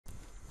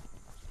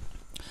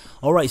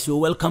All right, so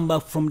welcome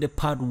back from the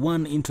part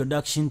 1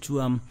 introduction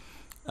to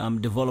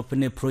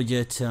developing a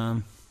project,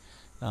 a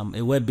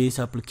web-based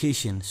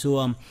application.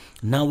 So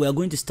now we are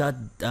going to start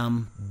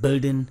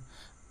building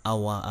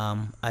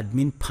our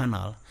admin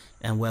panel,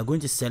 and we are going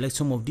to select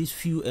some of these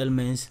few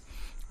elements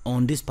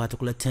on this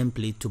particular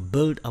template to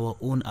build our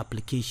own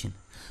application.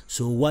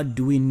 So what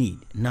do we need?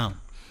 Now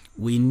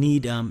we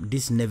need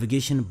this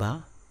navigation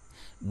bar,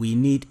 we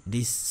need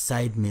this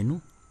side menu,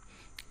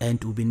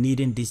 and we'll be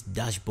needing this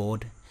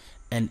dashboard,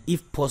 and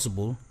if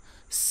possible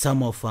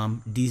some of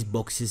these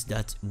boxes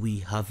that we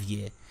have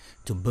here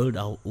to build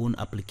our own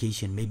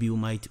application. Maybe you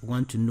might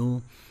want to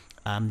know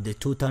the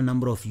total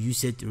number of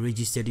users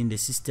registered in the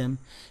system,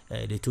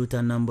 the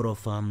total number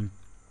of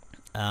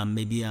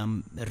maybe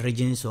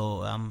regions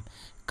or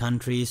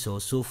countries or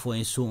so forth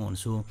and so on.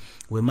 So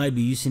we might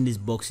be using these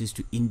boxes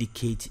to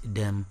indicate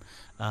them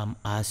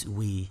as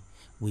we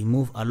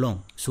move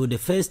along. So the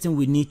first thing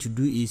we need to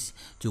do is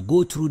to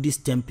go through this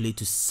template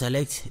to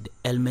select the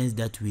elements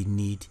that we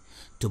need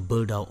to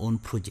build our own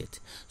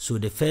project. So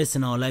the first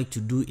thing I would like to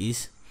do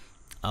is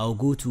I'll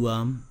go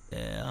to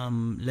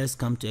let's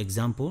come to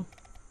example.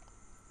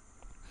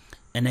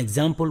 An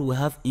example, we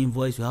have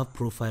invoice, we have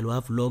profile, we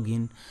have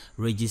login,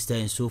 register,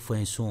 and so forth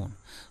and so on.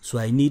 So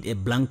I need a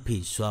blank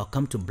page, so I'll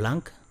come to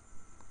blank.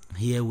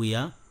 Here we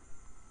are,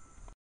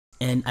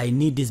 and I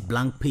need this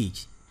blank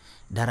page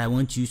that I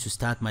want to use to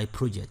start my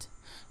project.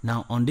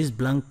 Now on this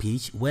blank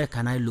page, where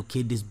can I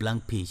locate this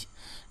blank page?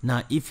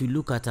 Now if you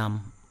look at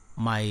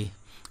the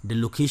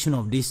location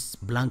of this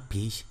blank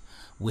page,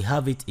 we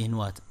have it in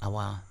what,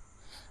 our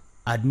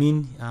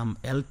admin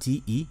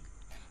LTE,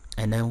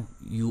 and then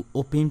you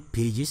open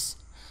pages,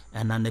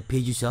 and on the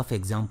pages you have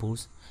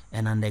examples,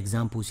 and on the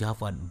examples you have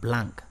what,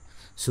 blank.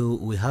 So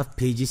we have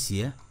pages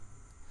here,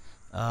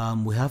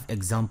 we have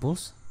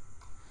examples,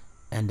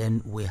 and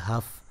then we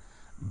have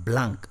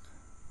blank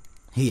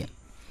here.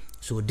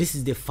 So this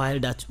is the file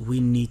that we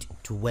need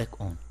to work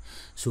on.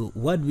 So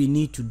what we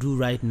need to do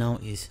right now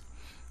is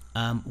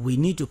we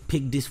need to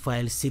pick this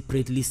file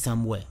separately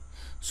somewhere.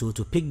 So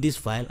to pick this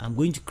file, I'm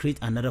going to create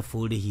another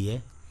folder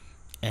here,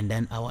 and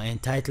then I will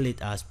entitle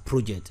it as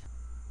project.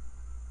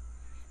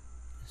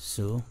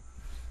 So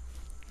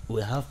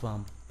we have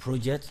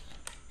project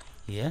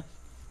here.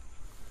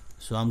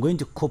 So I'm going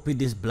to copy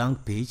this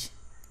blank page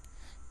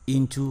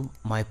into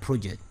my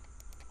project.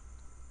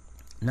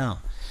 Now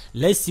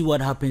let's see what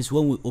happens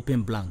when we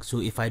open blank. So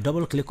if I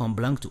double click on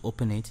blank to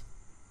open it,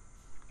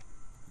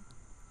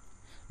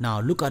 now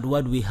look at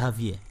what we have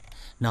here.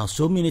 Now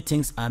so many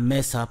things are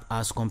messed up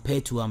as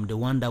compared to the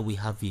one that we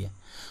have here.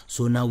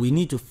 So now we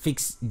need to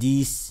fix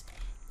these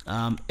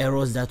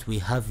errors that we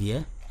have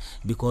here,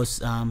 because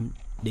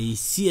the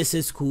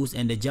CSS codes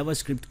and the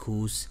JavaScript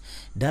codes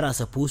that are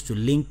supposed to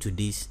link to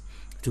this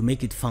to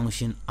make it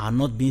function are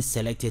not being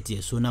selected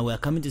here. So now we are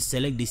coming to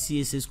select the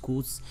CSS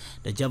codes,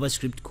 the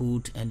JavaScript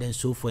code, and then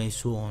so forth and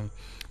so on,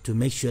 to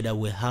make sure that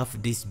we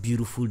have this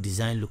beautiful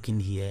design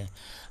looking here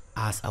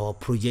as our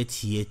project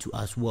here too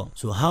as well.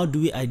 So how do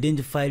we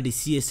identify the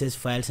CSS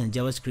files and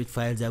JavaScript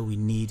files that we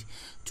need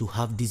to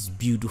have this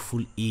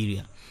beautiful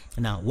area?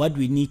 Now what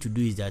we need to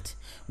do is that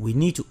we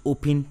need to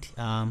open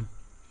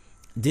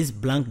this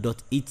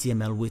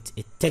blank.html with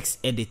a text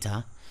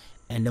editor,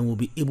 and then we'll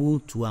be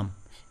able to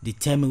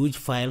determine which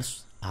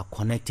files are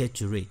connected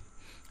to it.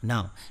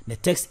 Now the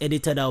text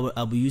editor that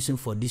I'll be using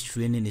for this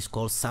training is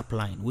called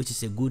Sapline, which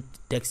is a good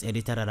text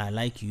editor that I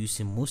like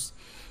using most,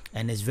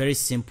 and it's very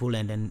simple,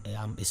 and then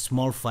a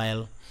small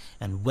file,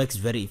 and works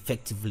very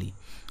effectively.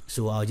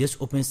 So I'll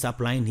just open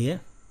Sapline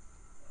here.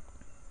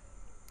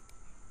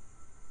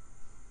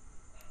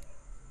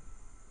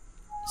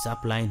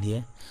 Sapline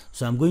here.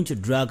 So I'm going to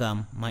drag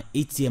my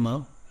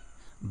HTML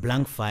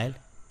blank file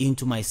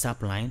into my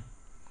Sapline,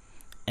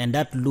 and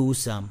that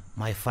loads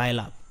my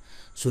file up.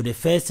 So the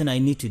first thing I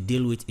need to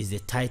deal with is the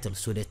title.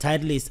 So the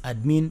title is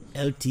admin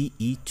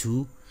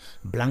LTE2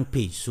 blank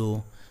page.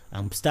 So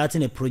I'm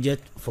starting a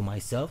project for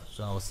myself,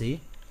 so I'll say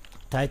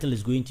title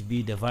is going to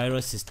be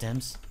Da-viruz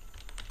Systems,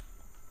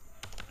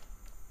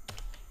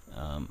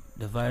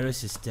 Da-viruz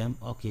System,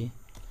 okay,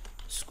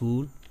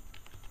 school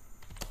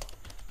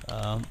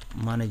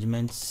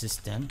management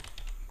system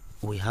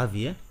we have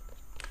here.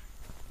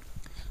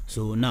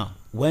 So now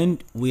when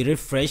we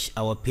refresh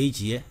our page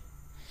here,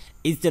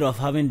 instead of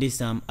having this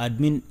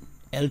admin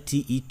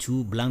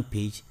LTE2 blank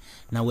page,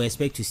 now we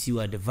expect to see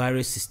what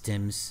Da-viruz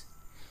Systems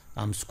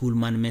school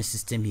management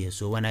system here.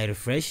 So when I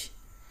refresh,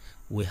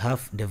 we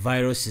have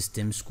Da-viruz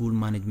Systems school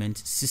management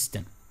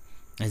system.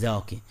 Is that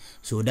okay?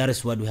 So that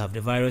is what we have,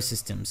 Da-viruz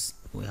Systems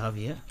we have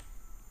here.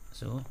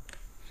 So,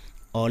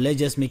 or let's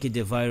just make it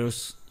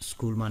Da-viruz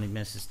school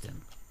management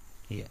system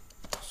here.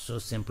 So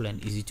simple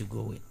and easy to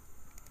go with.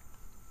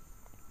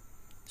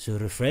 So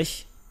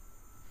refresh,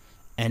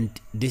 and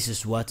this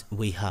is what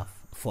we have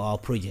for our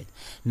project.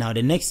 Now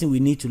the next thing we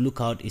need to look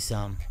out is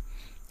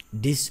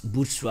these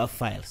Bootstrap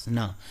files.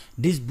 Now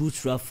these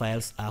Bootstrap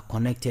files are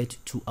connected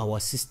to our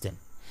system,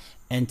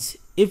 and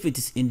if it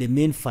is in the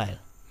main file,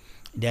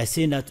 they are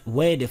saying that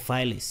where the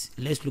file is,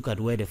 let's look at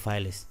where the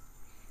file is.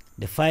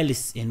 the file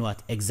is in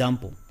what?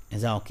 Example.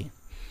 Is that okay?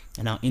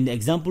 And now in the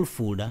example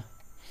folder,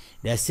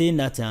 they're saying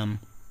that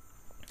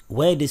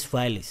where this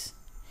file is,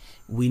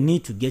 we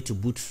need to get to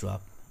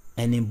Bootstrap,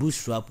 and in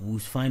Bootstrap we'll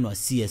find our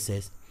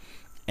CSS,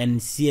 and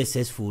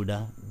CSS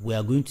folder we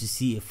are going to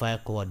see a file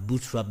called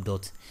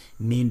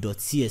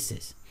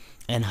bootstrap.main.css.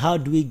 And how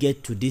do we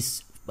get to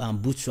this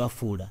Bootstrap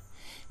folder?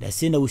 They're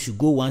saying that we should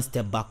go one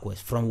step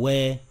backwards from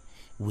where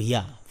we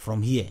are,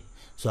 from here.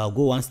 So I'll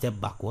go one step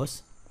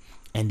backwards,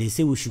 and they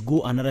say we should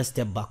go another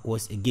step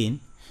backwards again.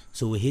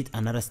 So we hit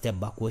another step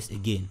backwards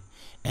again,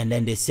 and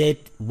then they said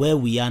where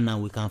we are now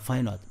we can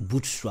find out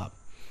Bootstrap.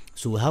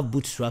 So we have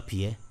Bootstrap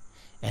here,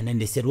 and then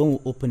they said when we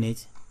open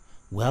it,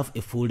 we have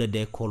a folder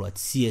there called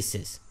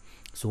CSS.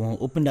 So when we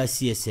open that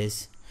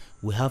CSS,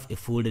 we have a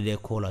folder there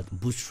called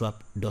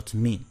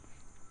bootstrap.main.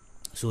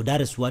 So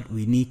that is what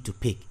we need to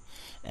pick.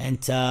 And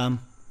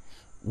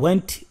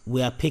when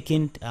we are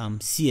picking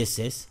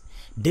CSS,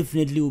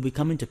 definitely we'll be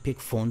coming to pick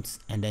fonts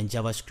and then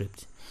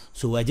JavaScript.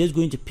 So we're just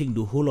going to pick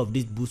the whole of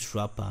this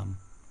Bootstrap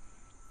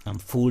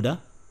folder,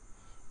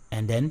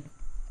 and then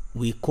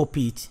we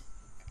copy it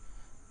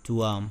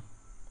to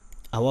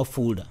our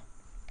folder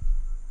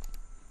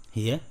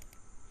here,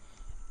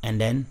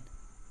 and then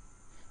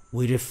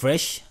we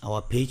refresh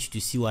our page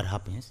to see what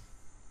happens.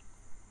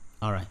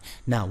 All right,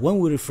 now when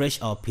we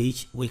refresh our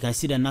page, we can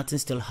see that nothing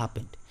still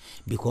happened,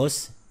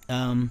 because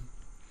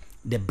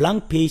the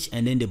blank page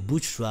and then the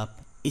Bootstrap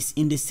is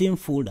in the same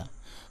folder.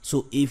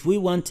 So if we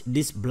want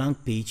this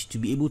blank page to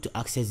be able to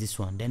access this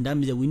one, then that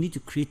means that we need to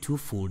create two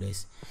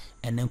folders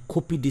and then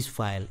copy this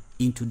file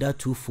into that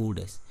two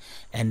folders,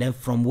 and then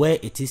from where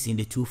it is in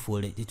the two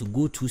folders, it will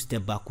go two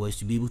steps backwards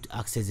to be able to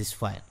access this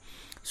file.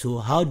 So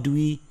how do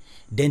we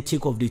then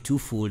take off the two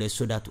folders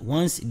so that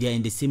once they are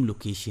in the same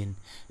location,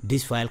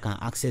 this file can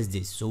access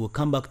this? So we'll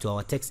come back to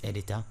our text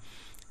editor,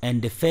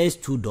 and the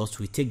first two dots,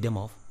 we take them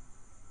off.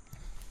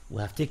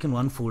 We have taken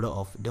one folder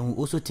off, then we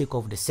also take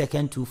off the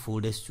second two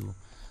folders too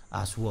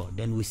as well.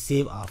 Then we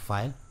save our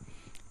file,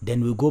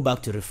 then we go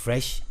back to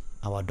refresh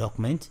our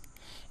document,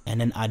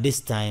 and then at this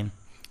time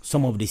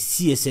some of the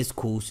CSS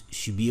codes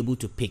should be able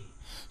to pick.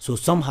 So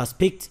some has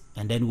picked,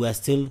 and then we are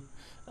still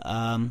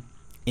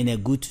in a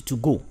good to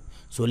go.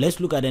 So let's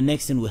look at the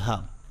next thing we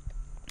have.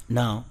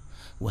 Now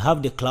we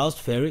have the Cloud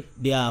Fairy.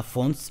 There are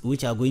fonts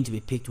which are going to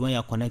be picked when you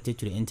are connected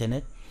to the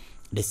internet,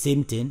 the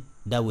same thing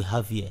that we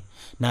have here.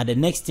 Now the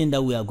next thing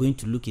that we are going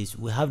to look is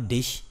we have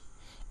dish,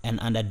 and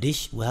under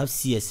dish we have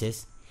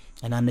CSS,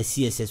 and under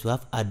CSS we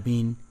have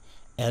admin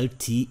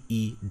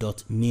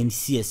lte.main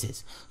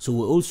CSS. So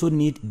we also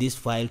need this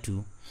file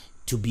to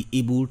be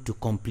able to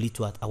complete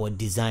what our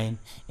design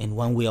in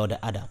one way or the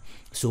other.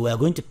 So we are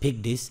going to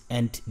pick this,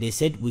 and they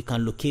said we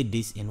can locate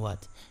this in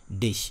what?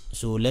 Dish.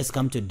 So let's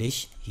come to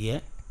dish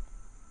here.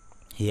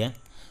 Here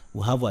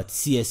we have what?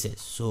 CSS.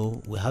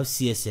 So we have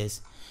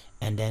CSS,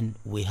 and then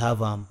we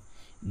have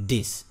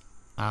this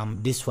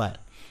file.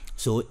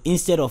 So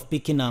instead of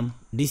picking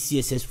this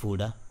CSS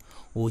folder,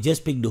 we'll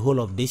just pick the whole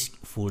of this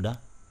folder,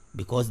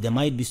 because there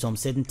might be some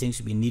certain things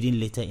to be needing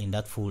later in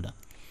that folder.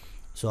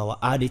 So I'll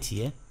add it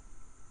here,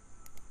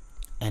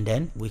 and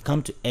then we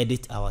come to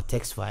edit our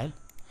text file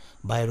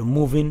by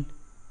removing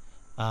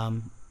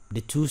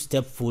the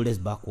two-step folders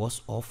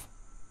backwards off,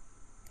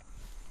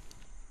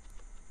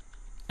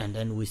 and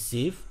then we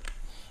save,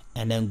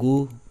 and then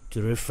go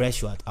to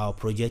refresh our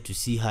project to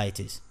see how it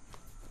is.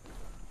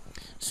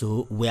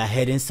 So we are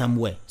heading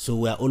somewhere, so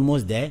we are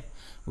almost there.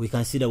 We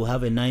can see that we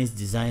have a nice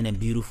design, and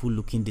beautiful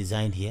looking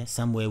design here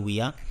somewhere we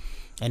are.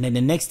 And then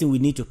the next thing we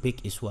need to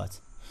pick is what?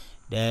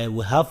 There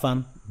we have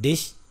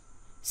dish,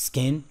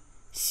 skin,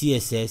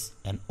 CSS,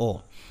 and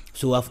all.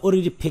 So I've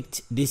already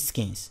picked these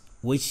skins,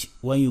 which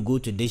when you go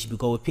to dish,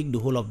 because we picked the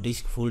whole of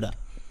dish folder,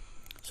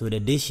 so the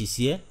dish is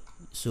here.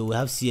 So we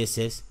have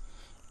CSS,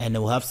 and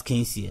then we have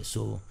skins here.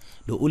 So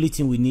the only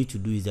thing we need to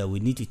do is that we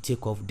need to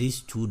take off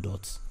these two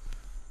dots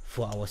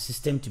for our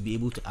system to be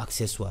able to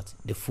access what?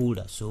 The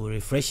folder. So we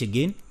refresh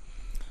again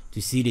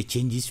to see the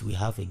changes we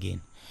have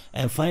again.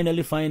 And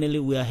finally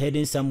we are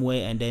heading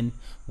somewhere, and then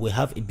we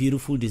have a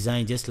beautiful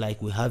design just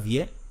like we have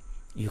here.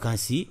 You can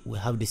see we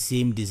have the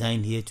same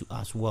design here too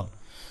as well.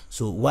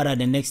 So what are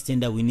the next thing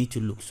that we need to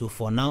look? So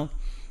for now,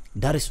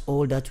 that is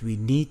all that we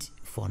need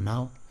for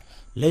now.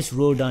 Let's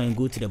roll down and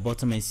go to the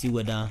bottom and see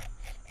whether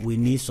we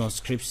need some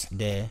scripts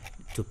there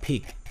to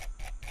pick.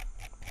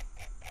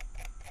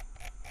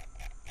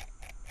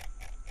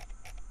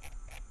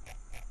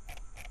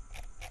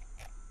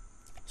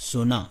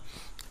 So now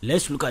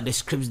let's look at the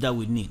scripts that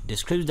we need. The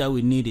scripts that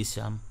we need is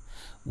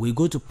we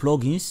go to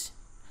plugins,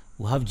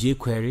 we have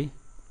jQuery,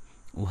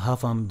 we have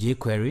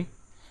jQuery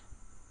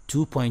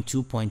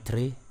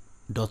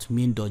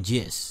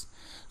 2.2.3.main.js.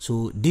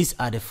 So these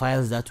are the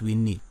files that we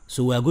need.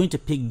 So we are going to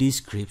pick these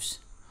scripts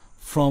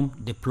from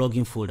the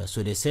plugin folder.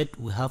 So they said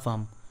we have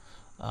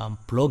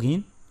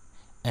plugin,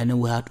 and then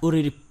we had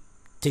already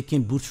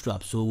taken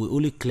Bootstrap, so we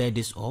only clear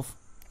this off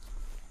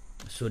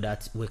so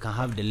that we can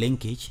have the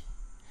linkage.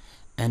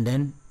 And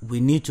then we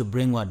need to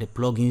bring what? The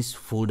plugins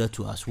folder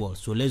to as well.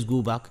 So let's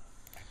go back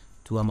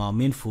to our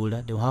main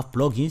folder. Then we have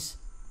plugins,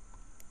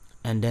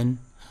 and then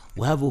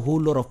we have a whole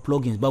lot of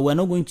plugins, but we're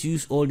not going to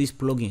use all these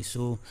plugins,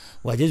 so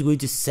we're just going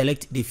to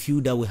select the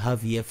few that we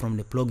have here from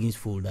the plugins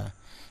folder,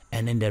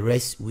 and then the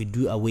rest we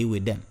do away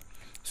with them.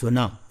 So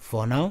now,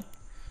 for now,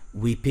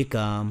 we pick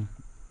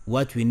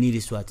what we need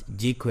is what?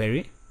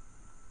 jQuery.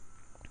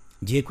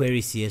 jQuery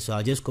is here, so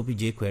I'll just copy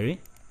jQuery,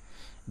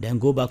 then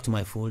go back to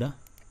my folder,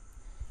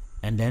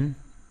 and then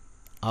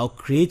I'll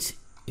create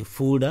a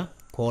folder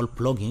called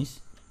plugins,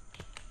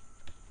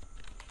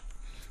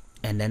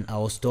 and then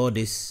I'll store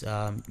this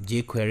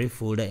jQuery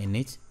folder in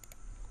it,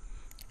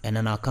 and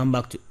then I'll come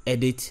back to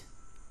edit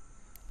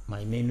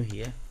my menu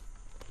here,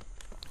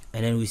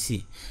 and then we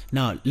see.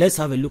 Now let's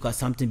have a look at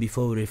something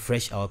before we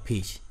refresh our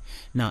page.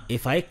 Now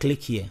if I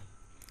click here,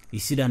 you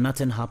see that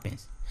nothing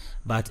happens,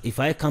 but if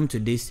I come to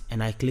this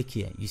and I click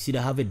here, you see that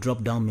I have a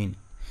drop down menu.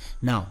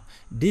 Now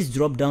this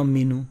drop down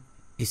menu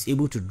is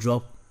able to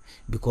drop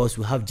because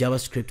we have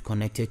JavaScript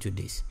connected to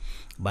this,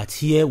 but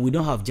here we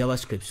don't have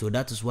JavaScript, so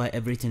that is why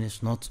everything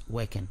is not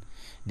working.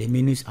 The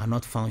menus are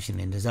not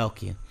functioning. Is that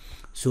okay?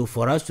 So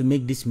for us to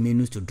make these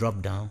menus to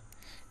drop down,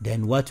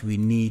 then what we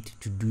need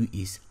to do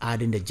is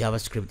add in the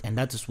JavaScript, and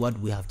that is what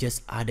we have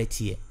just added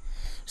here.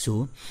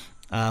 So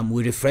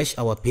we refresh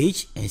our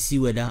page and see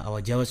whether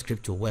our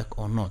JavaScript will work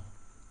or not.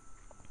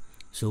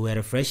 So we're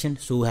refreshing,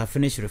 so we have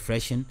finished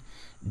refreshing,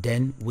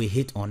 then we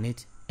hit on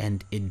it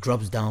and it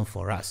drops down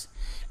for us.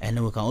 And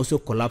then we can also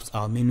collapse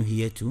our menu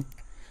here too,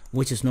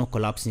 which is not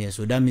collapsing here.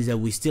 So that means that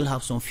we still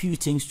have some few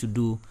things to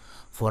do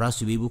for us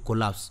to be able to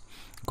collapse,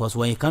 because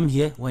when you come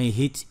here, when you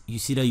hit, you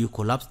see that you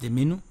collapse the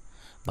menu,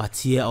 but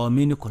here our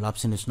menu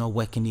collapsing is not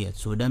working yet.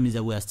 So that means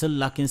that we are still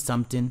lacking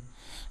something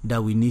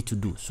that we need to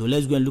do. So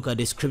let's go and look at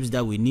the scripts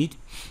that we need.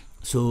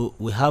 So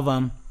we have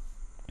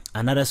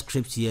another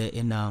script here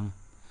in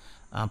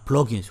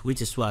plugins,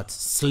 which is what?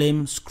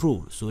 Slim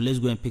scroll. So let's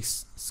go and pick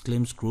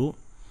slim scroll,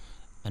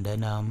 and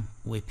then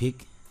we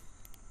pick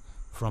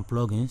from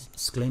plugins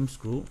slim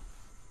scroll.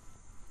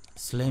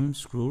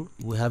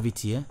 We have it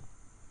here,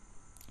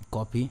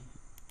 copy,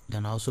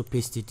 then also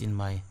paste it in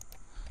my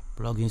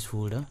plugins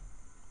folder.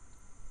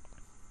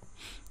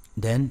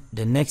 Then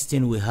the next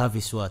thing we have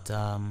is what?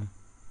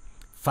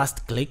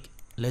 Fast click.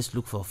 Let's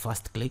look for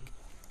fast click.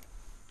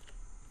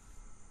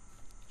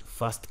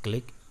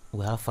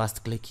 We have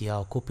fast click here.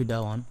 I'll copy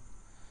that one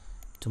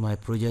to my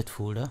project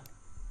folder.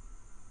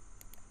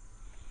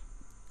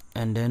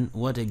 And then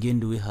what again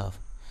do we have?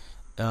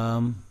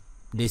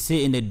 They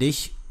say in the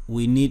dish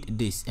we need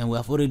this, and we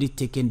have already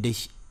taken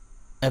this,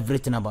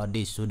 everything about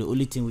this. So the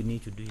only thing we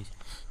need to do is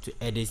to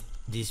edit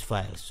this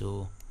file.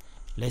 So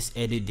let's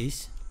edit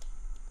this,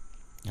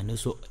 and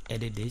also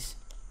edit this,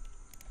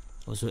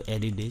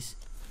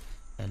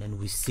 and then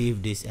we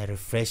save this and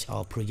refresh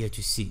our project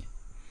to see.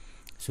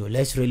 So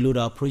let's reload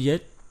our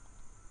project,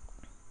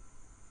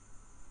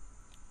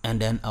 and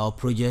then our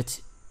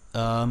project,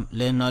 now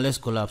let's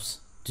collapse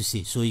to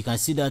see. So you can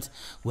see that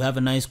we have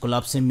a nice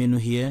collapsing menu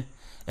here.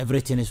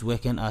 Everything is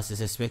working as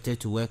is expected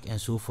to work, and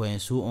so forth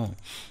and so on.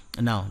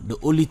 Now the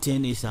only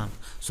thing is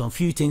some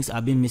few things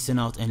have been missing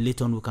out, and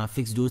later on we can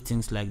fix those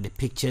things, like the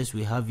pictures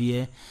we have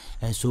here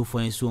and so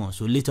forth and so on.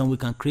 So later on we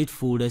can create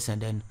folders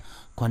and then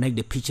connect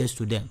the pictures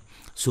to them.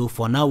 So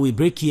for now we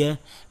break here,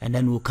 and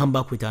then we'll come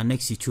back with our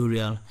next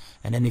tutorial.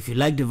 And then if you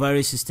like the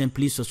Da-viruz system,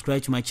 please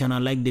subscribe to my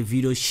channel, like the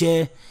video,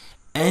 share,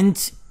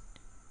 and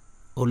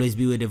always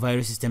be with the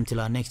Da-viruz system till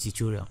our next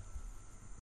tutorial.